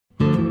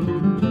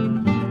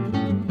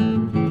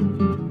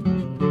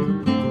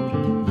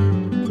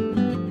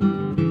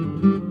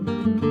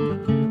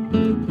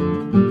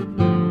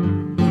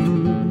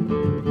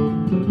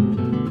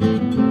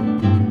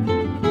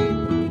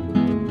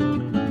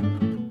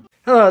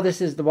Hello,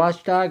 this is the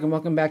Watchdog, and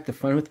welcome back to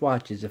Fun with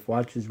Watches. If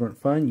watches weren't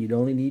fun, you'd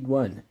only need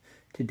one.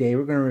 Today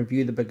we're going to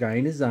review the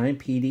Pagani Design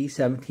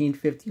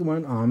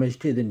PD1751 homage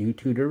to the new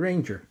Tudor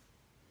Ranger.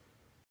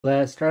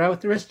 Let's start out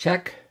with the wrist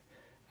check.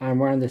 I'm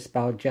wearing the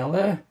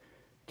Spalgella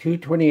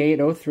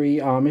 22803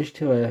 homage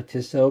to a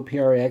Tissot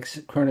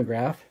PRX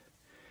chronograph.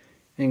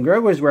 And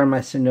Grogu's wearing my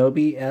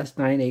Shinobi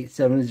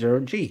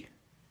S9870G.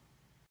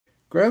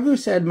 Grogu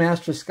said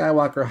Master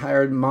Skywalker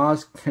hired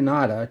Maz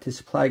Kanata to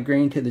supply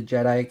grain to the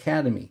Jedi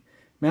Academy.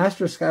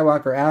 Master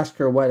Skywalker asked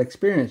her what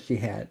experience she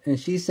had, and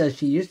she says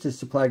she used to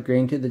supply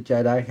grain to the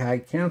Jedi High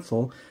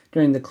Council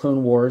during the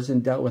Clone Wars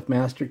and dealt with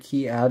Master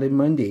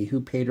Ki-Adi-Mundi, who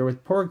paid her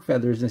with porg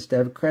feathers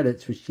instead of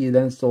credits, which she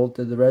then sold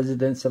to the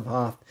residents of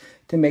Hoth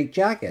to make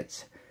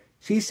jackets.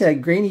 She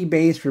said grainy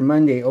bays for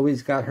Mundi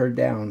always got her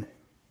down.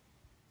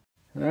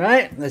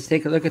 Alright, let's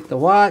take a look at the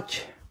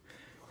watch.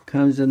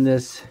 Comes in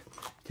this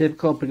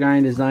typical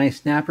Pagani Design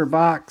snapper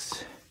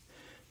box.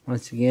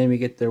 Once again, we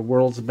get the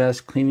world's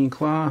best cleaning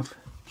cloth.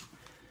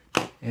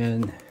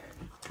 And,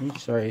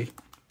 oops, sorry.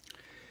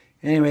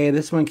 Anyway,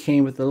 this one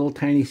came with a little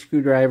tiny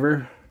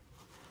screwdriver.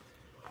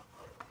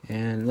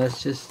 And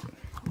let's just,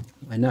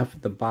 enough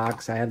of the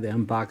box. I have the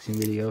unboxing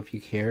video if you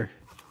care.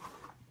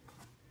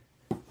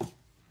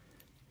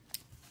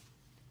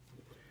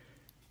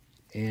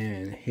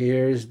 And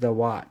here's the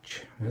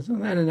watch. Isn't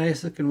that a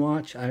nice looking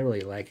watch? I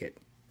really like it.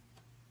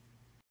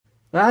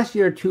 Last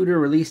year, Tudor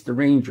released the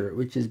Ranger,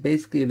 which is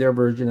basically their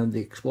version of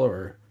the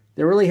Explorer.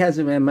 There really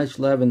hasn't been much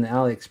love in the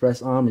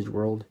AliExpress homage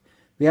world.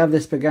 We have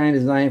this Pagani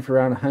Design for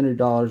around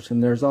 $100,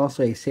 and there's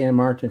also a San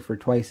Martin for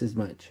twice as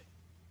much.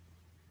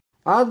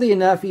 Oddly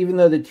enough, even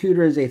though the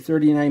Tudor is a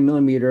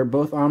 39mm,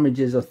 both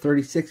homages are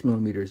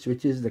 36mm,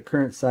 which is the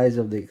current size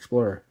of the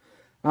Explorer.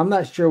 I'm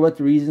not sure what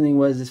the reasoning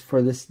was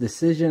for this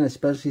decision,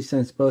 especially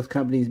since both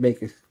companies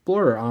make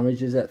Explorer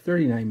homages at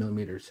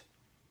 39mm.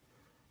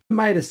 You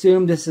might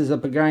assume this is a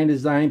Pagani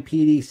Design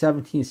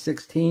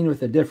PD1716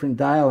 with a different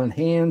dial and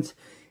hands,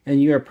 and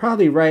you are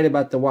probably right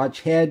about the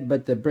watch head,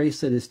 but the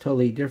bracelet is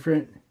totally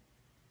different.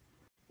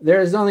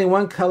 There is only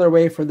one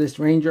colorway for this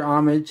Ranger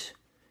homage,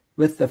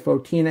 with the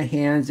Fotina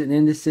hands and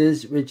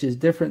indices, which is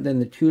different than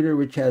the Tudor,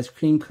 which has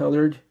cream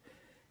colored.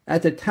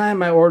 At the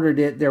time I ordered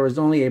it, there was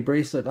only a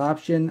bracelet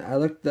option. I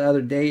looked the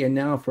other day, and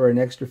now for an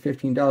extra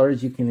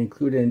 $15, you can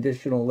include an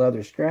additional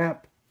leather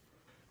strap.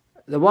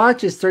 The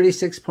watch is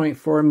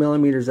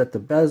 36.4mm at the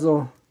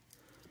bezel,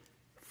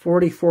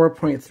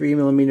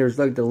 44.3mm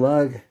lug to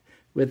lug,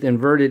 with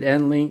inverted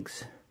end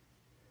links.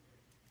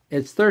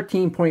 It's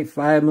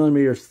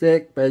 13.5mm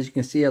thick, but as you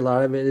can see, a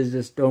lot of it is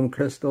just dome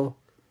crystal.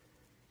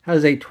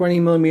 Has a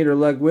 20mm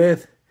lug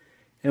width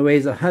and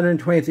weighs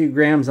 123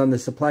 grams on the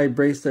supplied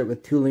bracelet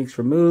with 2 links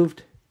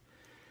removed.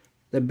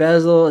 The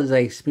bezel is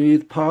a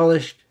smooth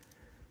polished,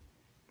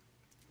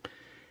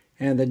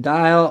 and the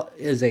dial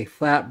is a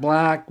flat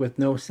black with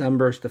no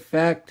sunburst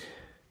effect.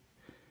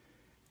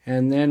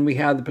 And then we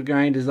have the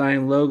Pagani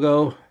Design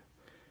logo,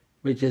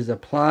 which is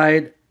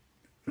applied,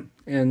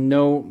 and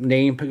no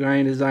name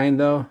Pagani Design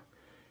though.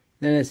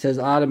 Then it says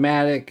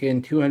automatic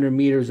and 200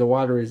 meters of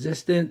water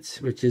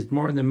resistance, which is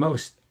more than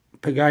most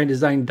Pagani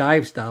Design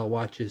dive style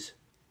watches.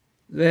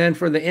 Then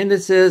for the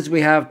indices,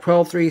 we have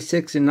 12, 3,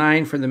 6, and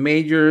 9 for the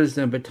majors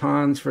and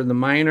batons for the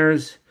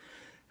minors.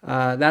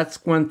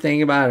 That's one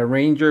thing about a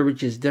Ranger,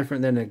 which is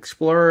different than an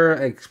Explorer.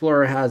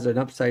 Explorer has an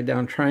upside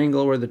down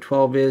triangle where the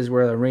 12 is,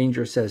 where the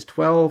Ranger says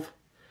 12.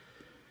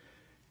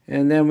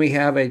 And then we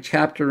have a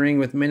chapter ring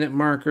with minute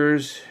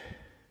markers.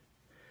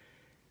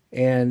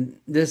 And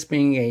this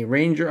being a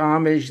Ranger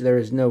homage, there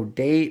is no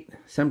date.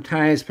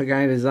 Sometimes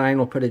Pagani Design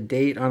will put a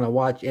date on a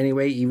watch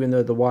anyway, even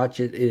though the watch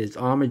it is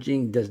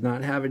homaging does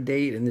not have a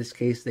date. In this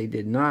case, they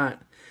did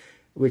not,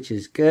 which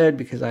is good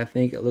because I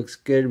think it looks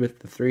good with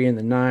the 3 and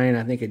the 9.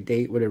 I think a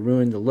date would have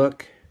ruined the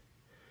look.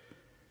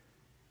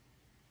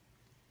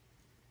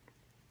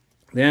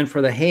 Then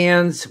for the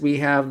hands, we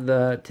have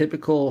the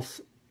typical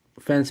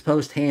fence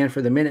post hand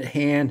for the minute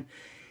hand.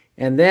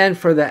 And then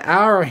for the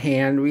hour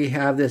hand, we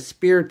have this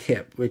spear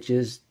tip, which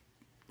is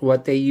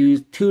what they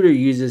use. Tudor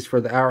uses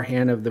for the hour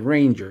hand of the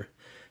Ranger.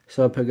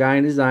 So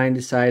Pagani Design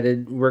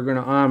decided we're going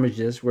to homage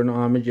this. We're going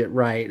to homage it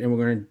right, and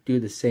we're going to do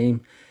the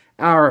same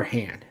hour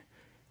hand.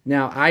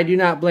 Now, I do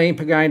not blame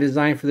Pagani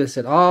Design for this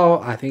at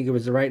all. I think it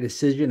was the right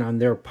decision on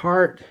their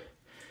part.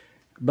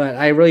 But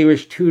I really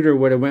wish Tudor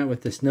would have went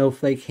with the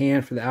snowflake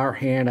hand for the hour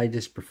hand. I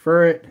just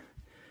prefer it.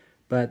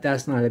 But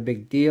that's not a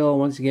big deal.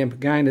 Once again,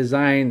 Pagani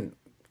Design,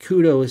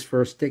 kudos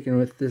for sticking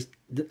with this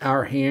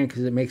hour hand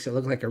because it makes it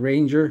look like a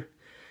Ranger.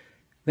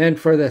 Then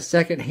for the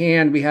second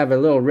hand, we have a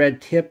little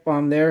red tip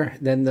on there.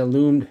 Then the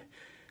loomed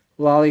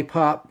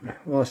lollipop.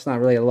 Well, it's not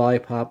really a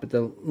lollipop, but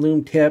the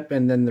loom tip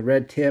and then the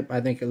red tip.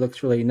 I think it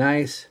looks really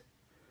nice.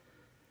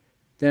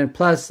 Then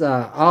plus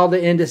all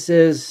the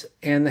indices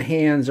and the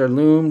hands are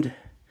loomed.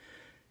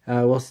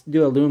 We'll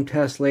do a loom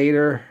test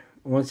later.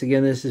 Once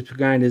again, this is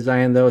Pagani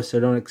Design though, so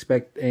don't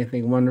expect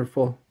anything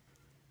wonderful.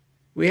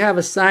 We have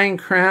a sign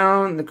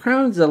crown. The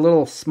crown's a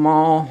little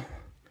small,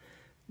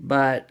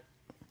 but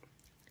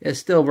it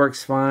still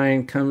works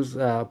fine. Comes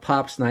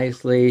pops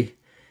nicely,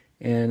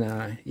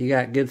 and you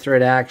got good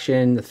thread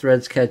action. The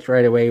threads catch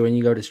right away when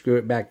you go to screw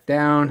it back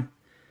down.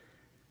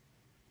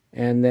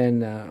 And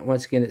then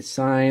once again, it's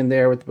signed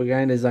there with the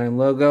Pagani Design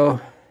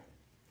logo.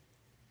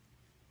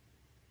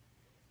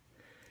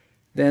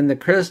 Then the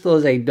crystal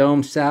is a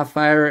dome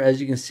sapphire.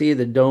 As you can see,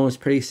 the dome is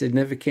pretty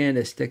significant.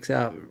 It sticks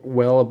out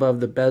well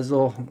above the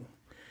bezel.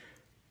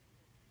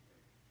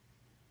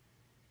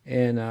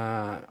 And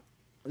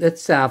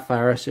it's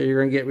sapphire, so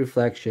you're going to get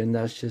reflection.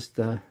 That's just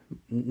the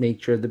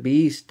nature of the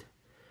beast.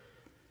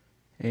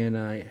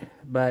 And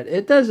but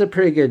it does a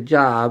pretty good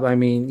job. I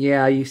mean,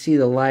 yeah, you see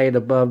the light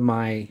above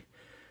my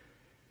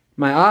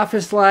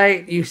office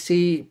light. You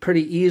see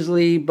pretty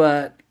easily,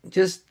 but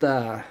just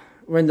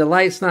when the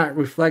light's not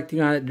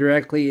reflecting on it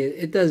directly,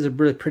 it does a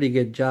pretty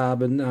good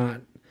job of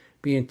not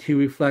being too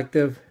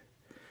reflective.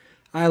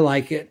 I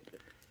like it.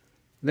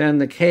 Then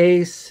the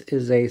case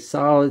is a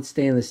solid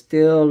stainless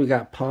steel. We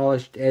got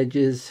polished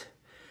edges,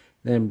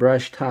 then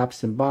brushed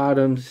tops and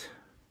bottoms.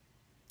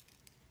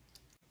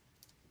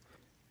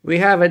 We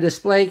have a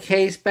display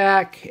case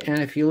back, and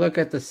if you look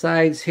at the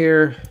sides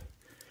here,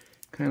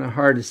 kind of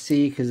hard to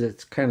see because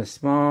it's kind of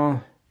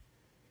small.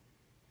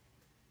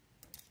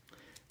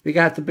 We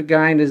got the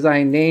Pagani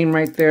Design name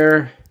right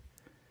there.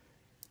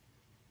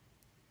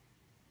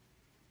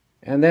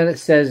 And then it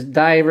says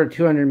diver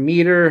 200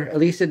 meter. At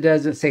least it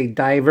doesn't say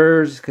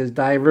divers, because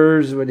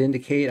divers would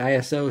indicate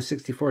ISO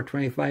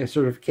 6425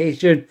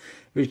 certification,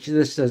 which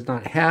this does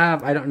not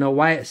have. I don't know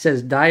why it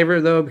says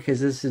diver though, because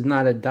this is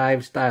not a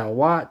dive style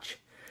watch.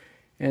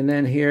 And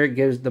then here it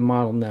gives the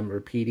model number,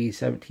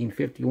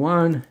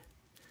 PD1751.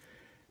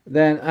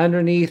 Then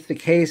underneath the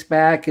case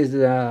back is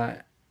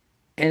the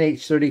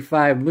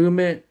NH35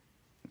 movement.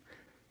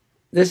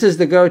 This is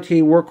the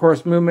go-to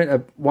workhorse movement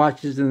of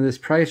watches in this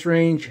price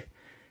range.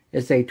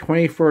 It's a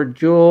 24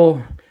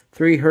 jewel,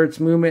 3 hertz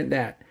movement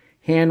that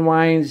hand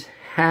winds,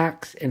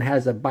 hacks, and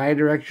has a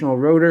bidirectional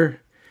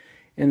rotor.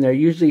 And they're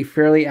usually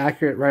fairly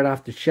accurate right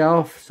off the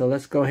shelf. So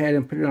let's go ahead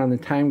and put it on the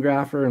time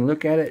grapher and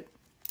look at it.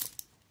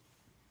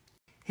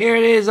 Here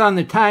it is on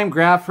the time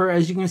grapher.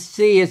 As you can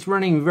see, it's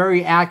running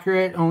very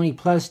accurate, only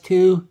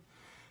 +2.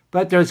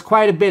 But there's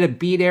quite a bit of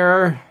beat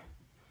error.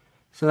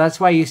 So that's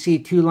why you see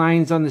 2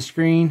 lines on the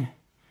screen.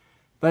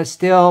 But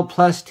still,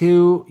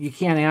 +2, you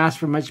can't ask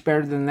for much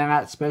better than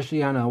that,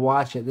 especially on a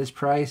watch at this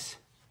price.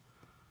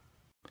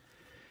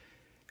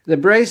 The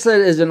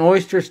bracelet is an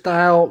oyster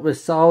style with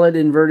solid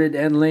inverted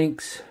end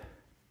links.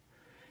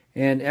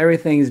 And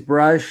everything's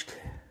brushed,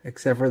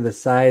 except for the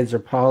sides are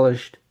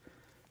polished.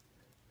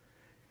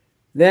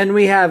 Then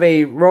we have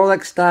a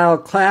Rolex style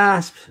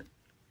clasp,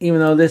 even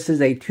though this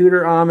is a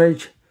Tudor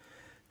homage.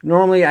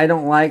 Normally I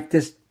don't like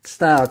this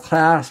style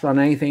clasp on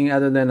anything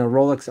other than a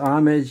Rolex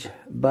homage,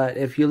 but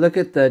if you look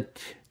at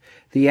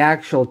the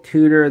actual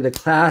Tudor, the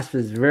clasp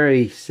is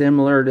very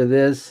similar to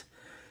this,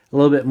 a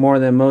little bit more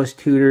than most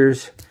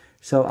Tudors,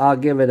 so I'll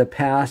give it a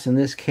pass in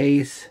this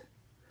case.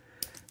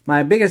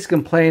 My biggest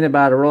complaint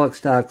about a Rolex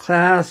style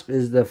clasp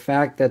is the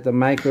fact that the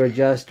micro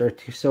adjusts are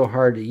so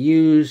hard to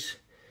use,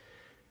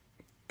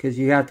 because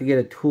you have to get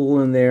a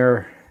tool in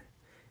there.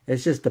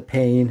 It's just a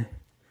pain.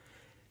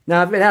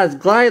 Now, if it has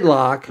glide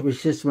lock,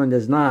 which this one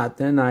does not,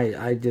 then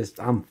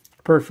I'm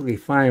perfectly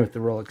fine with the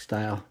Rolex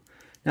style.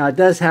 Now, it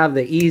does have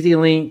the easy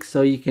link,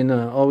 so you can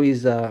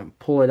always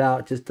pull it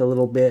out just a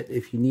little bit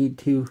if you need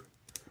to.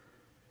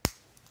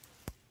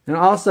 And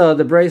also,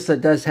 the bracelet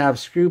does have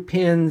screw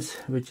pins,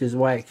 which is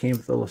why it came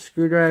with a little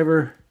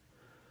screwdriver.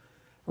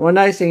 One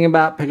nice thing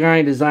about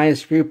Pagani Design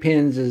screw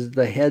pins is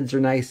the heads are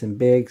nice and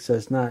big, so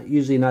it's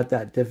usually not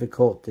that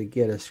difficult to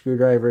get a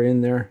screwdriver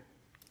in there.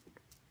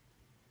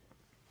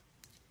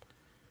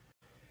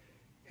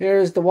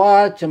 Here's the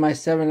watch on my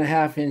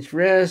 7.5-inch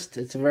wrist.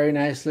 It's a very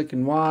nice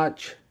looking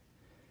watch.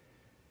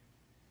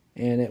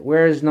 And it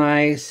wears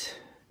nice.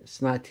 It's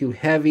not too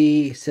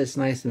heavy. Sits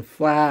nice and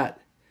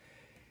flat.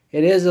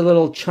 It is a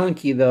little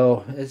chunky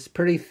though. It's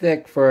pretty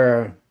thick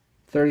for a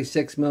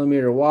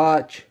 36mm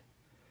watch.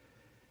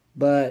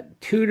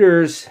 But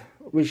Tudors,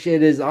 which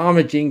it is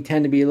homaging,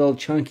 tend to be a little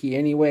chunky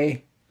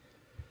anyway.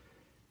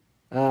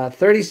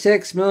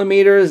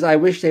 36mm, I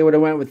wish they would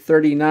have went with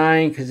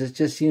 39 because it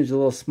just seems a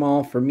little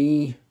small for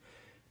me.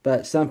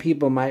 But some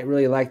people might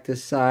really like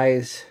this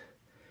size.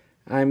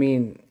 I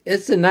mean,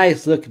 it's a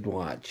nice looking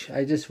watch.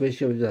 I just wish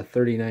it was a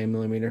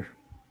 39mm.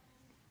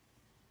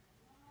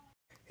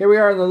 Here we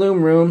are in the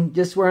loom room.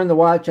 Just wearing the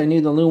watch, I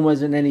knew the loom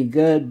wasn't any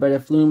good. But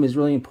if loom is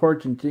really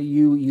important to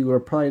you, you are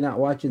probably not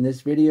watching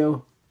this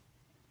video.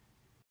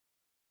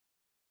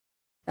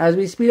 As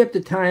we speed up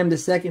the time, the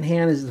second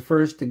hand is the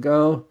first to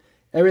go.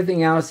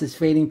 Everything else is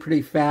fading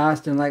pretty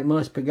fast, and like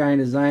most Pagani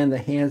Design, the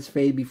hands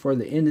fade before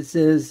the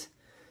indices.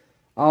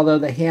 Although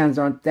the hands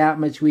aren't that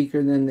much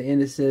weaker than the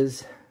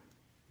indices.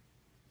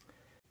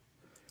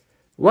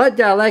 What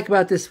do I like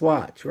about this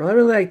watch? Well, I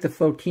really like the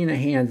Fotina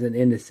hands and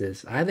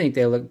indices. I think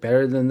they look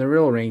better than the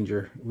real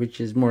Ranger,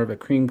 which is more of a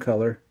cream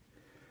color.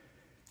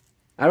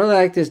 I really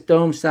like this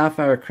dome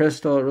sapphire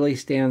crystal. It really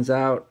stands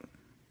out.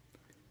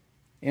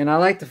 And I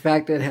like the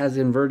fact that it has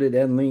inverted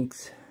end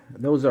links.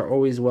 Those are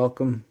always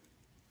welcome.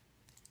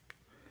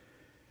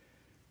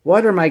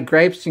 What are my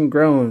gripes and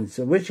groans?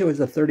 I wish it was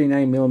a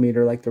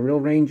 39mm like the Real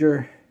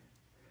Ranger.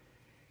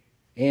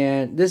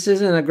 And this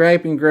isn't a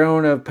gripe and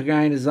groan of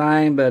Pagani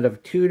Design, but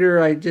of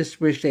Tudor. I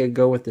just wish they'd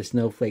go with the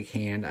snowflake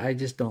hand. I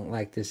just don't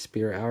like this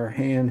Spirit Hour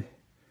hand.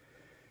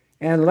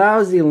 And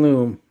lousy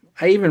loom.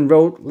 I even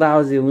wrote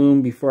lousy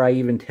loom before I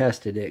even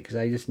tested it, because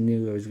I just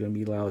knew it was going to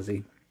be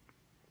lousy.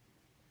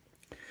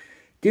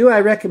 Do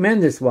I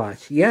recommend this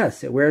watch?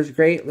 Yes, it wears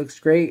great, looks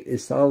great,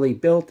 is solidly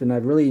built, and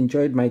I've really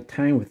enjoyed my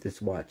time with this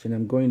watch, and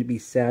I'm going to be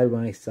sad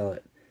when I sell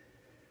it.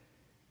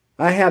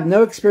 I have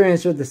no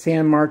experience with the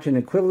San Martin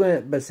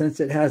equivalent, but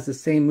since it has the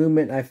same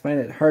movement, I find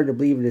it hard to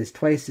believe it is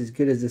twice as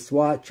good as this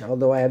watch,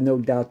 although I have no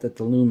doubt that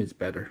the loom is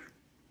better.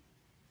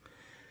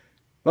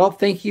 Well,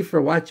 thank you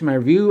for watching my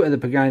review of the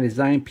Pagani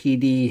Design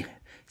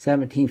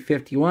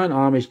PD1751,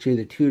 homage to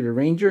the Tudor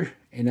Ranger,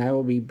 and I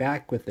will be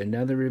back with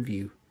another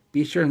review.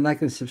 Be sure and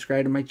like and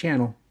subscribe to my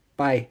channel.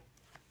 Bye.